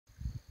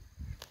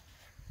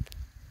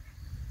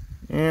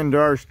And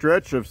our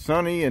stretch of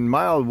sunny and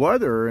mild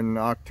weather in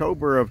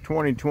October of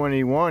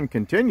 2021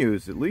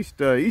 continues, at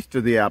least east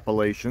of the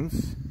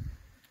Appalachians.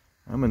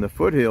 I'm in the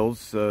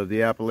foothills of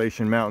the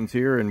Appalachian Mountains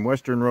here in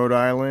western Rhode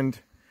Island,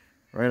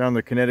 right on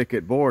the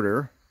Connecticut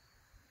border.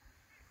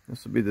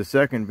 This will be the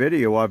second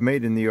video I've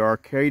made in the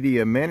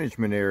Arcadia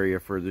management area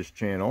for this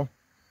channel.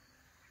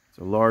 It's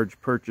a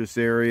large purchase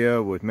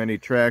area with many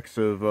tracts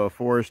of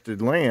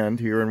forested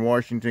land here in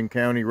Washington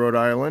County, Rhode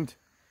Island.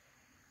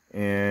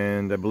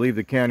 And I believe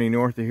the county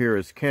north of here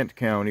is Kent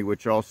County,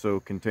 which also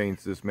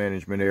contains this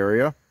management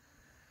area.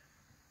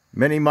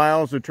 Many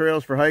miles of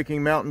trails for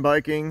hiking, mountain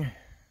biking,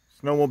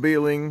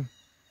 snowmobiling,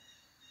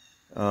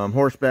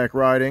 horseback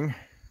riding,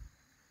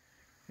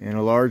 and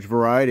a large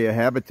variety of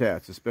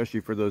habitats,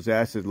 especially for those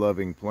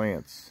acid-loving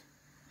plants.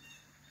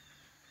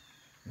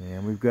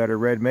 And we've got a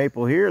red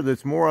maple here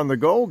that's more on the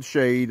gold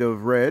shade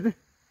of red,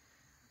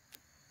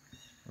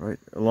 right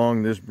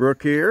along this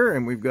brook here,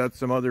 and we've got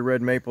some other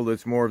red maple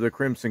that's more of the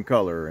crimson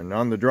color. And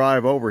on the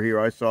drive over here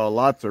I saw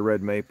lots of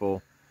red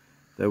maple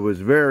that was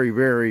very,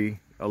 very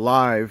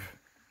alive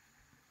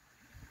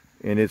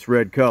in its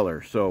red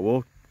color. So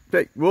we'll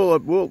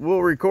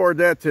record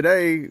that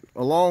today,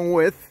 along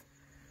with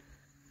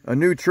a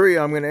new tree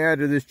I'm going to add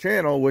to this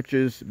channel, which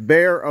is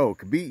bear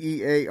oak,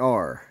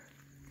 B-E-A-R.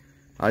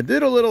 I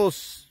did a little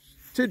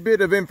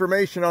tidbit of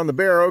information on the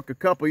bear oak a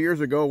couple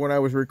years ago when I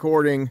was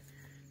recording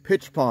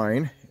pitch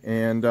pine,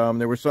 and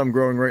there was some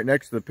growing right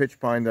next to the pitch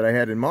pine that I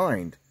had in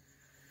mind.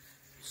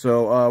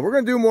 So we're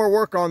going to do more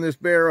work on this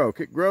bear oak.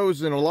 It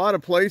grows in a lot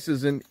of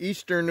places in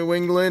eastern New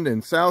England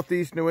and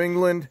southeast New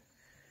England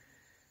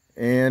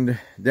and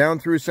down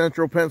through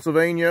central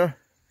Pennsylvania.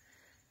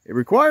 It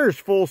requires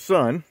full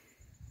sun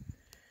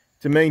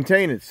to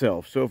maintain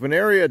itself. So if an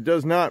area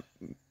does not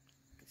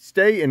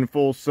stay in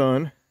full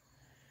sun,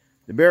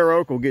 the bear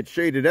oak will get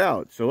shaded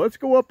out. So let's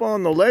go up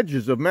on the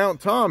ledges of Mount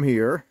Tom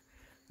here.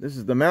 This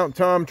is the Mount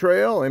Tom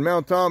Trail, and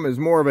Mount Tom is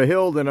more of a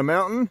hill than a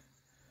mountain,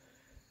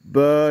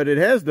 but it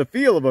has the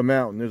feel of a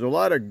mountain. There's a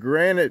lot of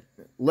granite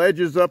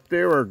ledges up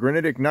there, or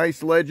granitic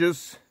gneiss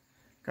ledges.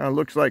 Kind of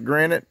looks like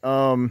granite,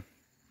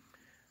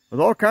 with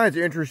all kinds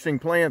of interesting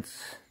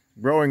plants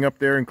growing up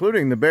there,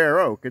 including the bear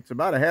oak. It's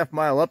about a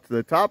half-mile up to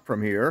the top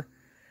from here,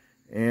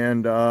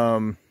 and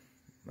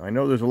I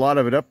know there's a lot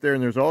of it up there,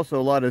 and there's also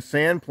a lot of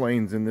sand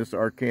plains in this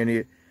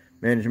Arcadia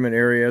management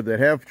area that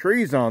have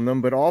trees on them,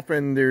 but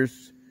often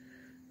there's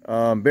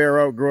bear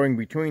oak growing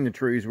between the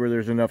trees where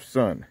there's enough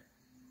sun.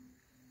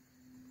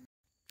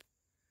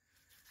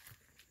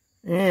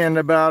 And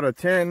about a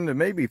 10 to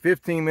maybe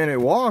 15-minute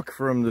walk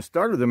from the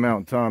start of the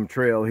Mount Tom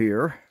Trail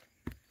here,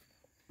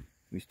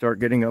 we start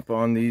getting up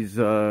on these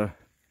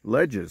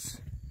ledges.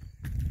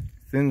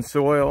 Thin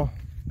soil,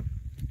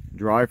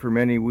 dry for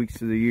many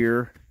weeks of the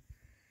year,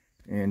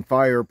 and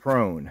fire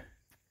prone.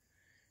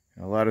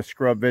 A lot of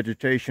scrub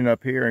vegetation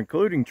up here,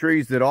 including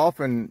trees that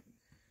often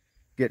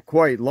get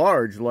quite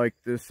large, like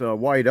this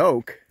white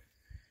oak,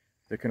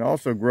 that can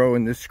also grow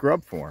in this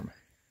scrub form.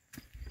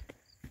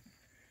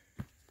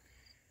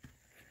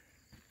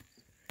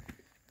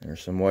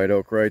 There's some white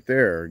oak right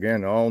there.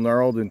 Again, all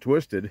gnarled and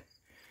twisted.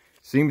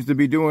 Seems to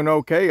be doing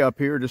okay up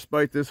here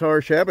despite this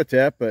harsh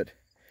habitat, but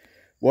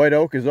white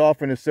oak is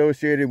often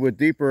associated with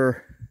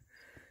deeper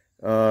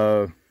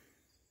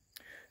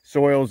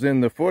soils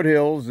in the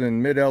foothills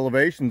and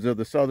mid-elevations of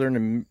the southern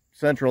and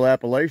central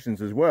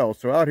Appalachians as well.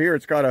 So out here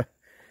it's got a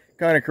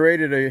kind of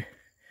created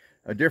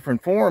a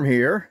different form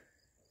here.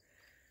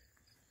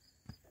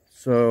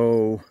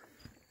 So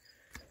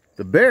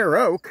the bear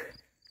oak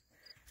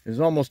is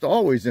almost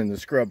always in the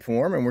scrub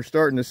form, and we're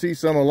starting to see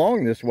some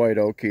along this white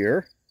oak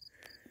here.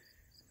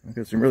 I've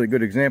got some really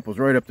good examples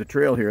right up the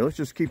trail here. Let's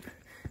just keep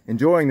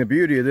enjoying the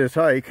beauty of this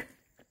hike.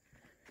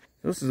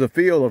 This is a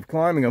feel of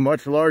climbing a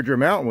much larger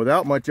mountain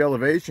without much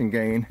elevation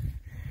gain.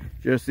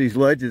 Just these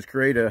ledges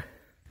create a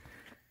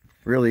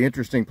really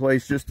interesting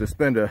place just to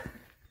spend a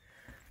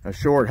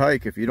short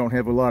hike if you don't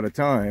have a lot of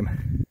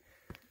time.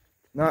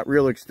 Not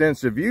real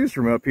extensive views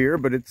from up here,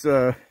 but it's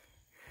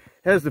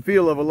has the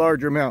feel of a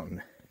larger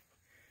mountain.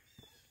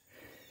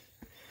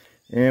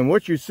 And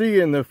what you see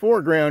in the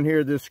foreground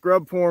here, this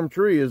scrub form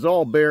tree, is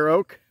all bear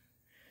oak.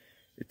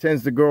 It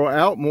tends to grow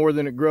out more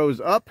than it grows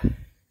up.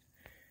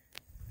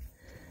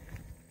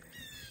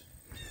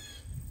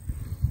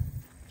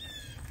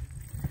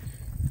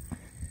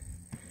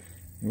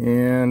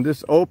 And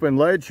this open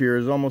ledge here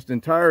is almost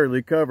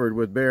entirely covered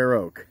with bear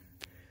oak.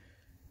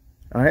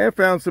 I have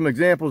found some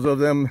examples of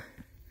them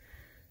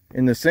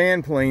in the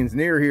sand plains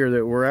near here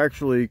that were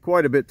actually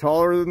quite a bit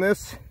taller than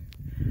this.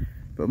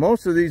 But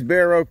most of these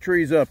bear oak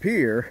trees up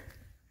here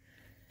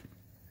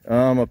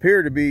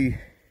appear to be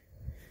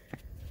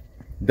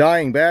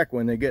dying back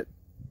when they get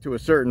to a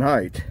certain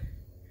height.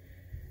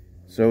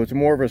 So it's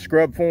more of a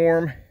scrub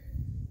form,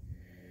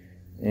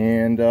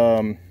 and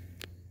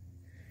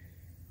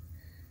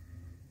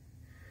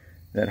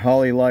that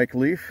holly-like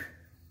leaf.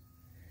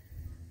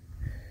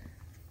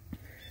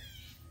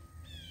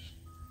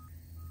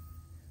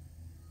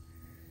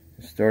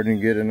 Starting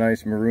to get a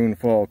nice maroon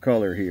fall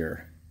color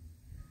here.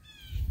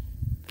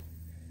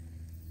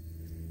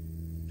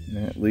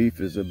 That leaf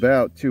is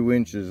about 2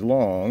 inches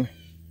long,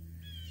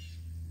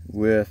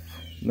 with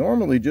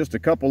normally just a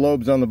couple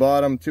lobes on the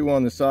bottom, 2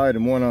 on the side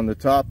and 1 on the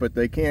top, but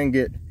they can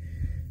get,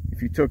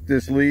 if you took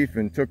this leaf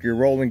and took your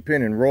rolling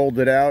pin and rolled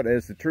it out,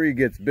 as the tree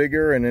gets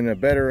bigger and in a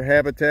better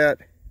habitat,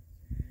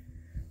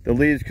 the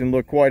leaves can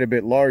look quite a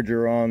bit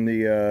larger on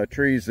the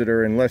trees that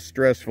are in less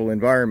stressful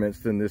environments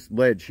than this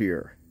ledge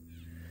here.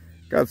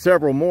 Got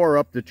several more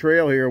up the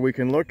trail here we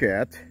can look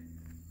at.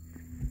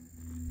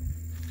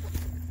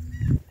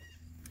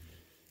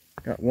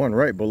 Got one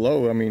right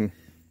below,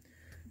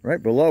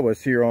 right below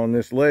us here on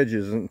this ledge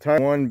is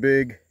one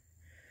big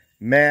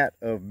mat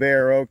of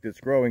bare oak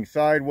that's growing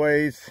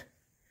sideways.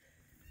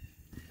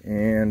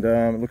 And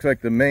it looks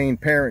like the main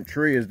parent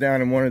tree is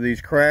down in one of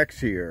these cracks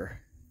here.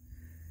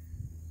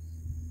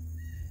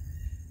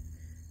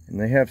 And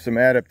they have some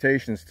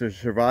adaptations to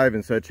survive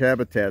in such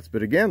habitats.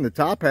 But again, the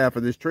top half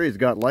of this tree has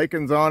got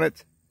lichens on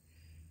it.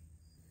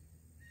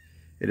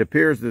 It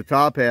appears the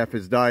top half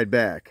has died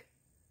back.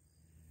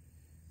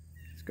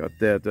 It's got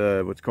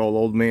that, what's called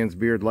old man's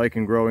beard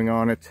lichen growing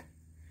on it.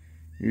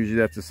 Usually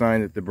that's a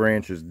sign that the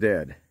branch is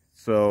dead.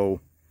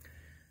 So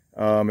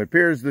it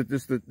appears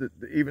that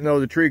even though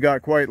the tree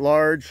got quite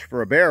large,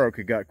 for a bare oak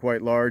it got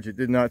quite large, it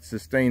did not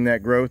sustain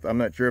that growth. I'm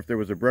not sure if there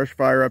was a brush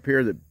fire up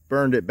here that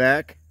burned it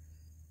back,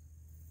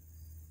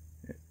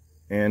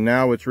 and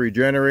now it's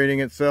regenerating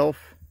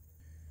itself,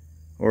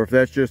 or if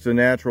that's just a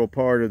natural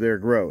part of their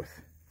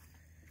growth.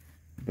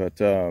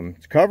 But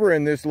it's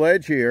covering this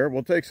ledge here.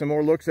 We'll take some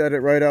more looks at it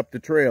right up the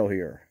trail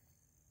here.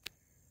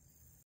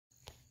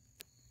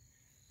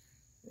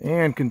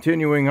 And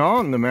continuing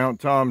on the Mount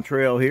Tom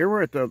trail here,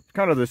 we're at the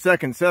kind of the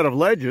second set of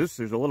ledges.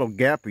 There's a little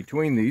gap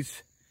between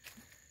these,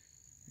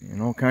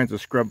 and all kinds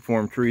of scrub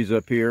form trees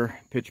up here,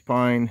 pitch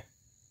pine.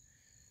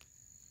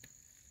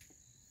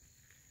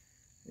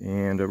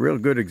 And a real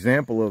good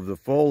example of the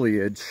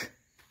foliage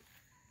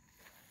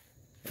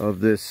of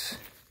this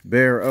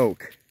bare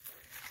oak.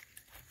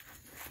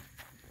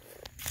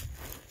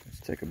 Let's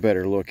take a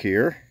better look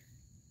here.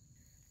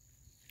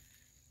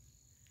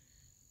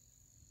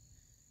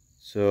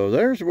 So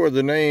there's where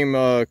the name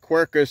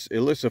Quercus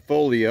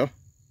ilicifolia,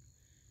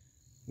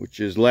 which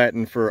is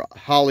Latin for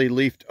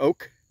holly-leafed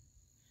oak,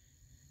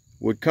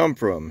 would come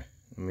from.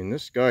 I mean,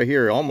 this guy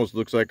here almost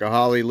looks like a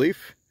holly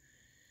leaf.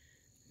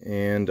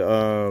 And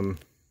again,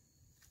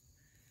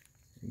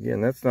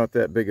 that's not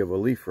that big of a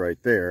leaf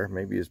right there.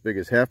 Maybe as big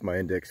as half my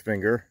index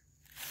finger.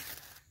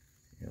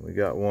 And we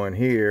got one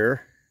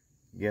here,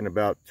 again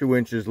about 2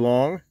 inches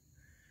long.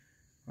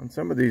 On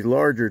some of these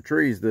larger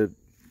trees, the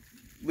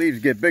leaves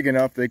get big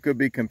enough they could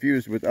be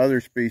confused with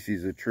other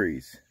species of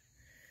trees.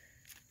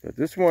 But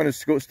this one has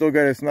still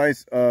got its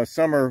nice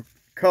summer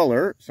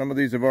color. Some of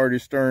these have already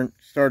started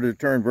to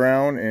turn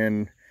brown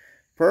and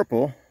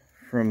purple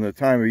from the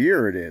time of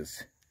year it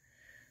is.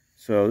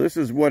 So this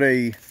is what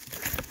a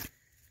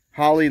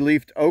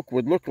holly-leafed oak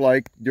would look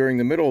like during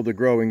the middle of the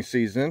growing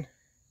season.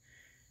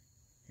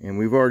 And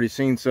we've already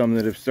seen some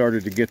that have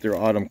started to get their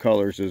autumn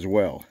colors as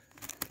well.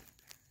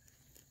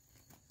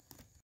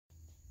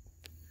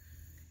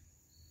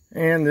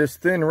 And this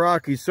thin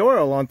rocky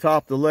soil on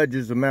top of the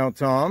ledges of Mount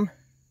Tom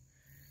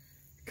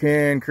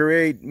can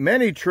create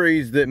many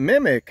trees that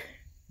mimic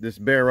this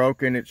bare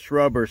oak in its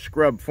shrub or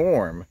scrub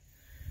form.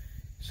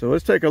 So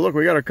let's take a look.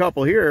 We got a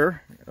couple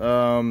here.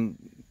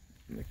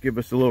 Give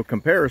us a little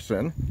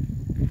comparison.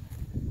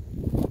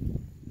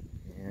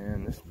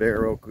 And this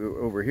bare oak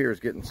over here is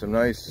getting some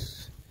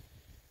nice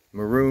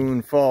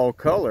maroon fall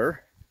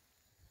color.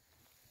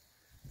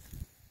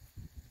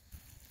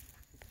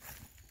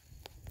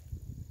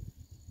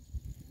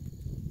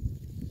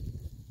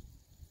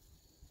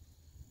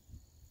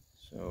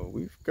 So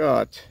we've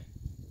got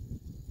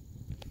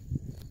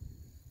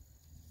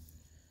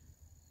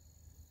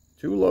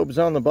 2 lobes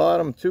on the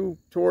bottom, 2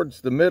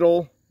 towards the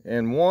middle,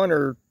 and 1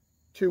 or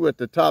 2 at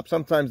the top.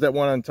 Sometimes that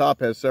one on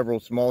top has several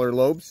smaller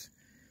lobes,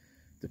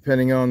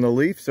 depending on the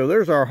leaf. So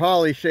there's our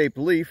holly-shaped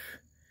leaf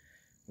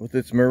with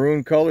its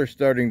maroon color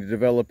starting to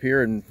develop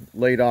here in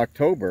late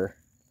October.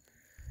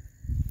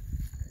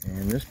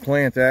 And this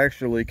plant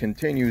actually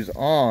continues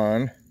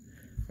on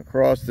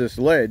across this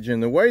ledge.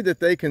 And the way that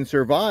they can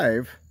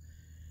survive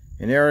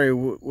an area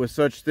with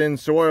such thin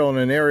soil in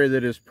an area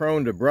that is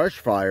prone to brush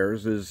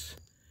fires is,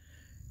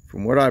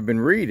 from what I've been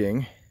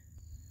reading,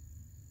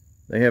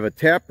 they have a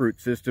taproot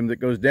system that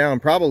goes down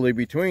probably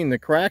between the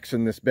cracks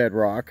in this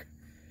bedrock,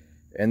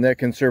 and that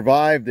can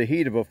survive the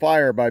heat of a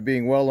fire by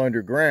being well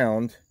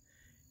underground,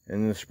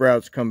 and the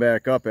sprouts come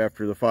back up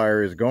after the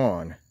fire is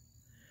gone.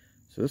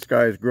 So this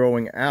guy is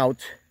growing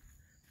out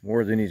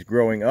more than he's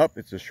growing up.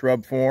 It's a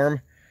shrub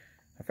form.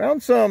 I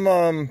found some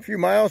a few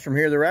miles from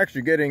here. They're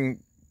actually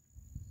getting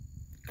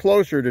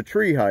closer to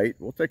tree height.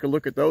 We'll take a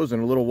look at those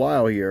in a little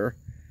while here.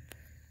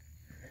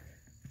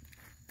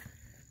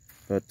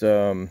 But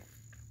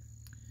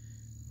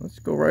let's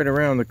go right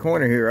around the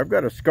corner here. I've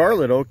got a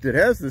scarlet oak that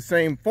has the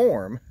same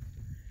form,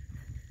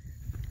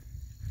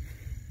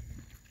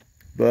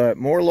 but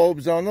more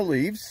lobes on the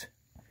leaves.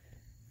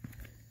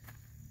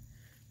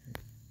 2 .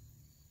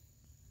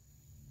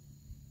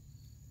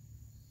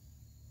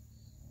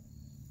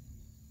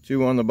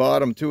 2 on the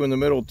bottom, 2 in the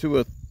middle, 2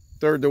 a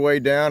third the way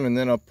down, and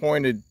then a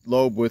pointed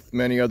lobe with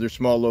many other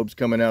small lobes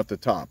coming out the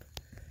top.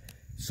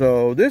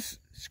 So this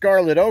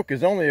scarlet oak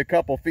is only a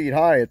couple feet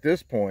high at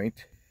this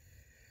point.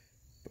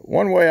 But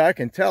one way I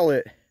can tell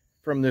it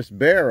from this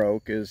bare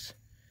oak is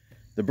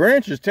the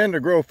branches tend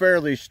to grow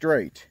fairly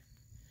straight.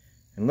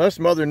 Unless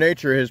Mother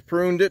Nature has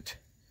pruned it,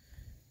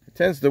 it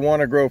tends to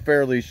want to grow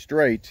fairly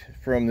straight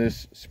from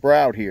this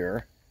sprout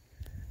here.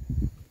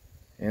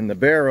 And the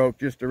bare oak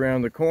just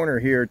around the corner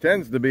here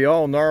tends to be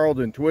all gnarled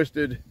and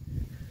twisted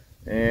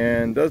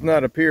and does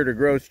not appear to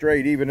grow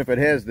straight, even if it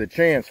has the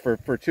chance.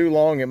 For too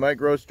long it might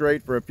grow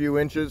straight for a few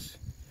inches,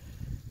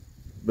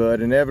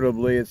 but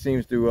inevitably it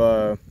seems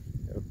to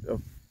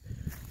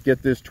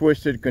get this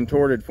twisted,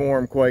 contorted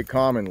form quite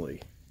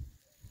commonly,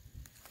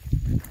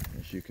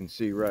 as you can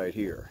see right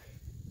here.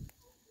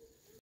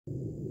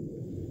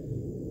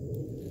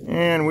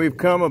 And we've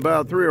come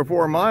about 3 or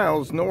 4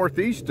 miles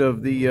northeast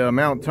of the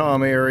Mount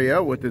Tom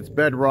area with its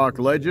bedrock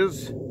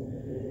ledges.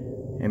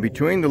 And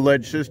between the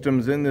ledge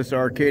systems in this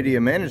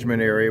Arcadia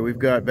management area, we've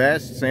got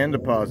vast sand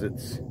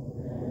deposits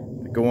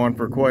that go on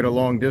for quite a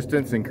long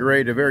distance and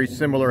create a very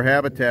similar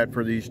habitat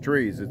for these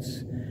trees.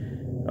 It's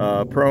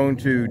prone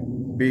to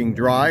being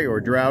dry or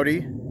droughty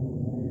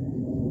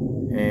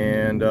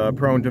and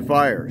prone to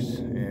fires.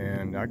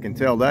 And I can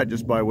tell that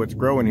just by what's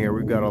growing here.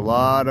 We've got a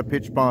lot of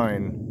pitch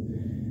pine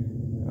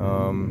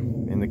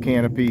in the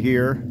canopy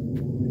here,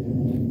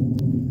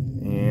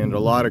 and a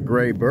lot of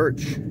gray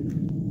birch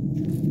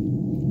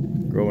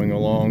growing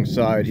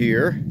alongside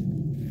here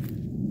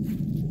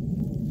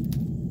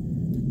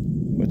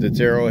with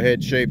its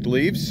arrowhead shaped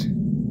leaves,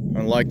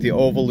 unlike the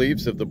oval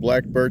leaves of the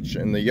black birch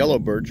and the yellow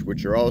birch,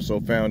 which are also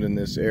found in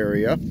this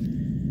area.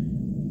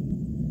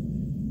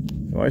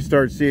 So I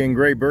start seeing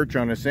gray birch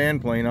on a sand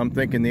plain, I'm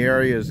thinking the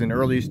area is in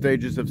early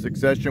stages of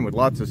succession with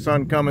lots of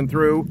sun coming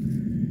through.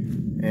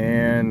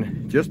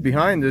 And just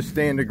behind this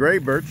stand of gray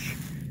birch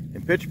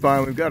and pitch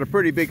pine, we've got a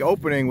pretty big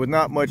opening with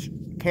not much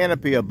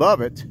canopy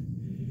above it.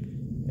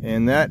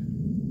 And that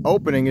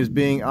opening is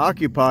being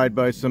occupied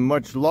by some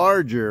much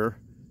larger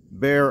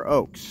bare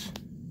oaks.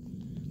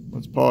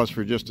 Let's pause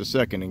for just a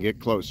second and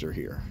get closer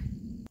here.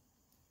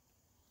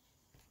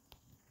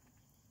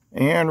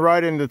 And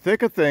right in the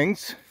thick of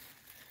things,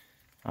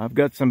 I've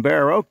got some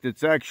bare oak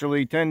that's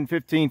actually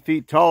 10-15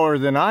 feet taller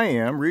than I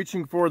am,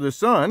 reaching for the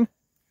sun.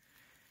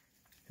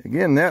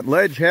 Again, that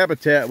ledge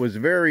habitat was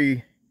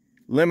very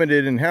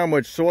limited in how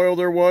much soil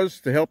there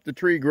was to help the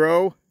tree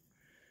grow.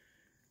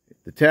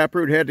 The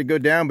taproot had to go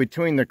down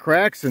between the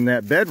cracks in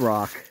that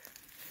bedrock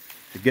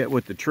to get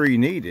what the tree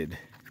needed.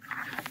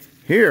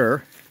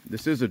 Here,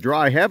 this is a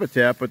dry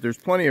habitat, but there's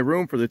plenty of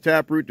room for the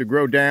taproot to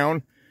grow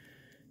down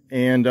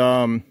and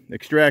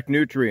extract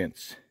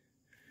nutrients.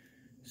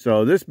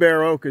 So this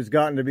bare oak has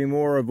gotten to be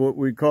more of what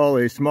we call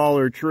a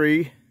smaller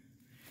tree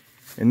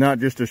and not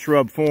just a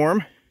shrub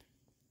form.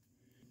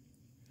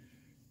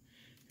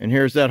 And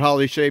here's that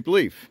holly-shaped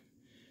leaf,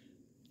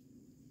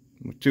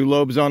 with 2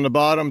 lobes on the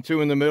bottom,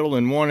 2 in the middle,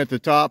 and 1 at the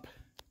top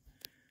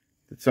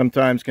that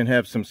sometimes can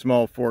have some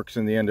small forks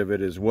in the end of it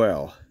as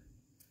well.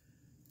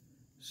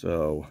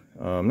 So,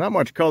 not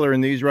much color in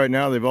these right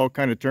now. They've all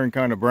kind of turned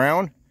kind of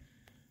brown.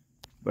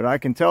 But I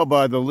can tell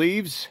by the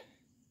leaves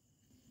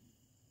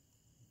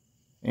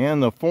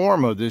and the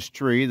form of this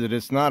tree that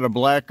it's not a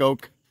black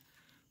oak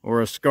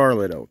or a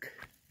scarlet oak.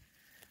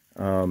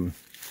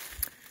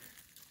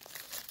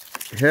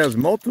 It has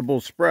multiple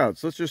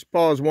sprouts. Let's just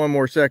pause one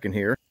more second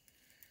here.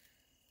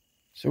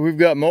 So we've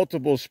got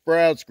multiple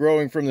sprouts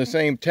growing from the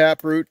same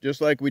taproot,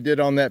 just like we did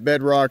on that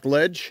bedrock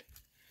ledge.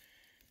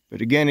 But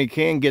again, it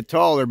can get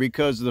taller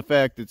because of the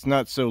fact it's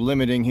not so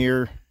limiting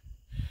here.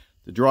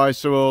 The dry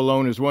soil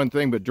alone is one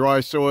thing, but dry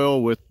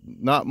soil with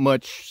not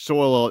much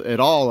soil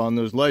at all on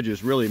those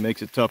ledges really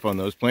makes it tough on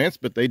those plants.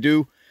 But they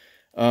do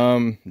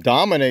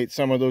dominate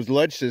some of those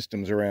ledge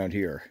systems around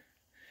here.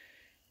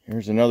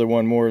 Here's another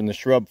one more in the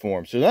shrub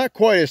form. So not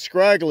quite as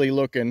scraggly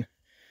looking.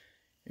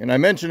 And I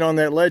mentioned on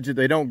that ledge that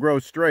they don't grow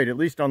straight. At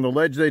least on the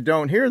ledge they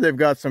don't. Here they've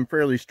got some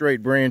fairly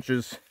straight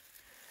branches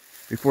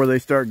before they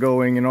start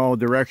going in all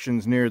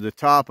directions near the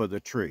top of the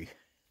tree.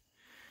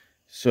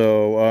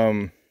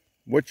 So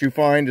what you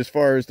find as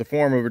far as the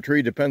form of a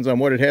tree depends on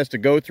what it has to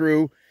go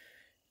through,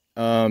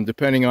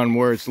 depending on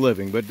where it's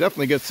living. But it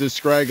definitely gets this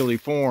scraggly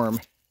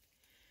form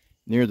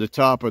near the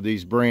top of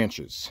these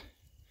branches.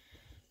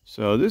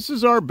 So this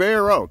is our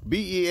bare oak,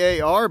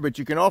 B-E-A-R, but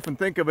you can often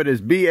think of it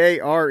as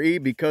B-A-R-E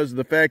because of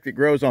the fact it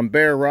grows on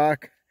bare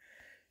rock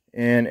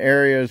and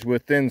areas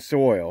with thin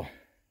soil.